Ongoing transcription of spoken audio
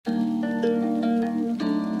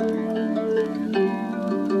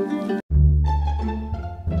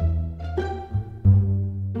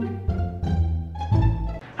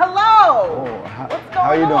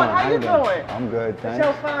doing? How you doing? I'm good, thanks. It's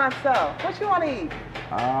your fine self. What you want to eat?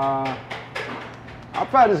 I'll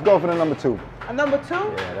probably just go for the number 2. A number 2?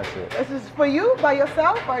 Yeah, that's it. This is for you, by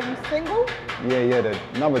yourself? Are you single? Yeah, the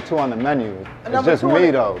number 2 on the menu. It's just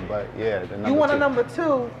me though, but yeah, the number 2. You want a number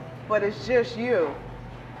 2, but it's just you.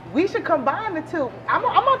 We should combine the 2. I'm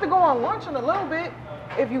about to go on lunch in a little bit.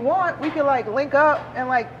 If you want, we can like link up and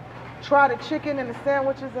like try the chicken and the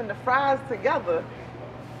sandwiches and the fries together.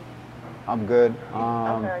 I'm good.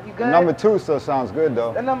 Okay, you good? The number 2 still sounds good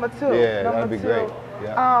though. The number 2. Yeah, number that'd be 2. great.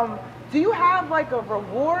 Yeah. Do you have like a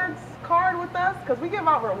rewards card with us? Because we give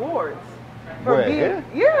out rewards. Where, here?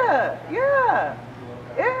 Yeah.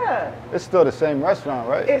 It's still the same restaurant,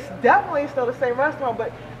 right? It's definitely still the same restaurant,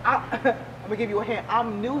 but I'm gonna give you a hint.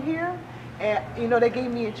 I'm new here, and you know they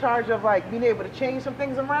gave me in charge of like being able to change some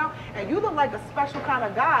things around. And you look like a special kind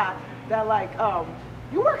of guy that like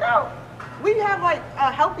you work out. We have like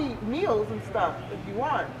healthy meals and stuff if you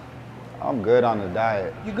want. I'm good on the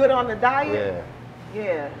diet. You good on the diet?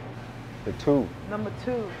 Yeah. The 2. Number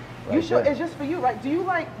 2. Right You should. there. It's just for you, right? Do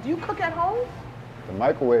you cook at home? The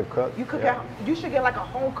microwave cook. You cook at. You should get like a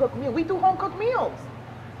home cooked meal. We do home cooked meals.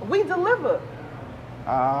 We deliver.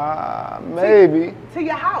 Maybe. To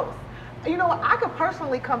your house. You know what? I could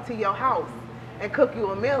personally come to your house and cook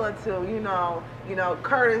you a meal or 2. You know,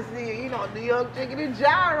 courtesy. New York chicken and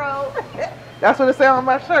gyro. That's what it says on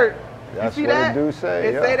my shirt. That's you see what that? it do say.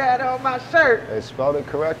 It say that on my shirt. They spelled it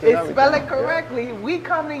correct. They spell it correctly. Yeah. We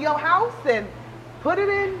come to your house and put it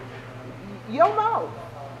in your mouth.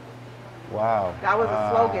 Wow. That was a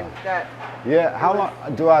slogan that. Yeah. How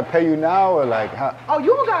long do I pay you now, or like how? Oh, you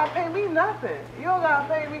don't gotta pay me nothing. You don't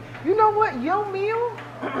gotta pay me. You know what? Your meal.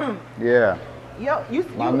 Yeah.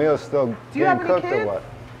 My meal's still getting cooked kids? or what?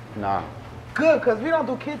 Nah. Good, cause we don't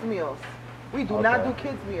do kids meals. We do not do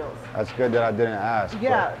kids meals. That's good that I didn't ask.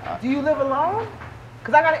 Yeah. Do you live alone?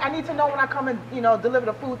 Cause I need to know when I come and deliver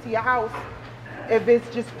the food to your house. If it's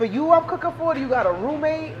just for you, I'm cooking for. Do you got a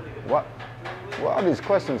roommate? What? Where are these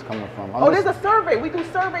questions coming from? There's a survey. We do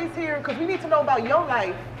surveys here because we need to know about your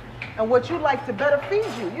life and what you like to better feed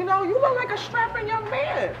you. You look like a strapping young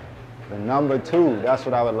man. The number 2, that's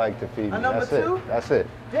what I would like to feed you. A number 2? That's it.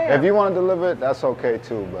 Damn. If you want to deliver it, that's okay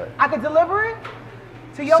too, but. I could deliver it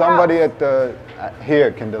to your Somebody house. at the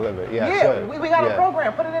here can deliver it. Yeah, sure. we got a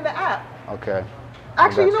program. Put it in the app. Okay.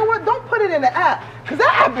 Actually, you know what? Don't put it in the app because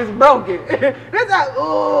that app is broken. This app,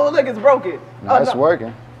 look, it's broken. No, it's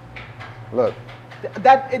working. Look.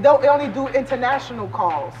 It only do international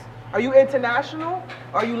calls. Are you international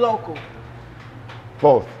or are you local?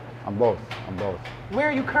 Both. I'm both. Where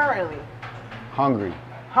are you currently? Hungry.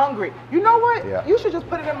 You know what? Yeah. You should just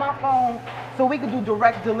put it in my phone so we can do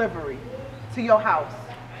direct delivery to your house.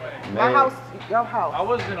 Maybe. My house, your house. I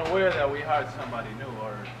wasn't aware that we hired somebody new.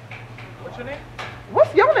 Or what's your name?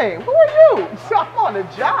 What's your name? Who are you? I'm on the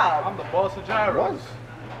job. I'm the boss of gyros.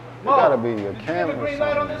 What? You gotta be your Did you camera. give a green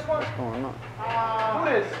light on this one? What's going on? Who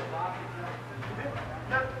is?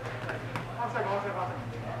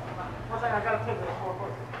 One second. I gotta take this real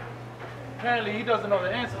quick. Apparently he doesn't know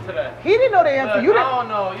the answer to that. He didn't know the answer. Look, You didn't. I don't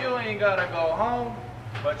know. You ain't gotta go home,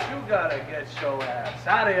 but you gotta get your ass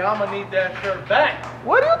out of here. I'm gonna need that shirt back.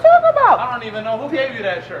 What are you talking about? I don't even know who gave you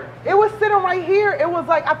that shirt. It was sitting right here. It was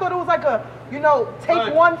like, I thought it was like a, take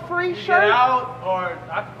Look, one free you shirt. Get out, or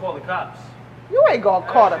I could call the cops. You ain't gonna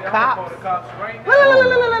call the I'm gonna cops. call the cops right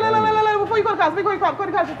now. Before you call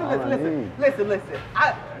the cops, just listen.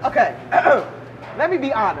 Okay. Let me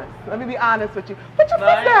be honest. With you. Put your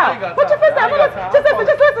fist down. Put your fist down.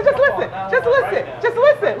 Just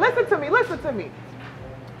listen. Listen to me.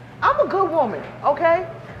 I'm a good woman, okay?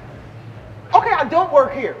 Okay, I don't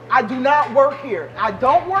work here. I do not work here. I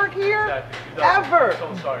don't work here ever.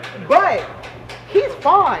 I'm so sorry. But he's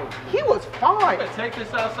fine. He was fine. Take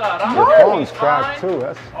this outside. Your phone's cracked too.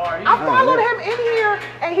 I followed him in here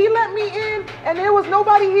and he let me in and there was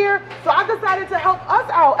nobody here. So I decided to help us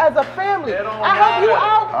out as a family. I help you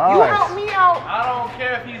out. You help me out. I don't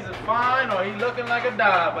care if he's fine or he's looking like a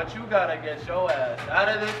dime, but you gotta get your ass out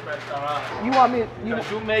of this restaurant. You want me?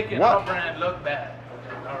 Because you making our brand look bad.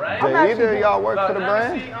 All right? Do either of y'all work for the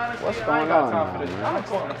honestly, brand? honestly, What's I going ain't got on time for now, this. man? I'm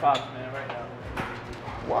calling the cops, man, right now.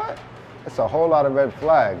 What? It's a whole lot of red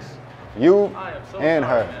flags. You I am so and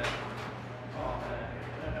sorry, her. man.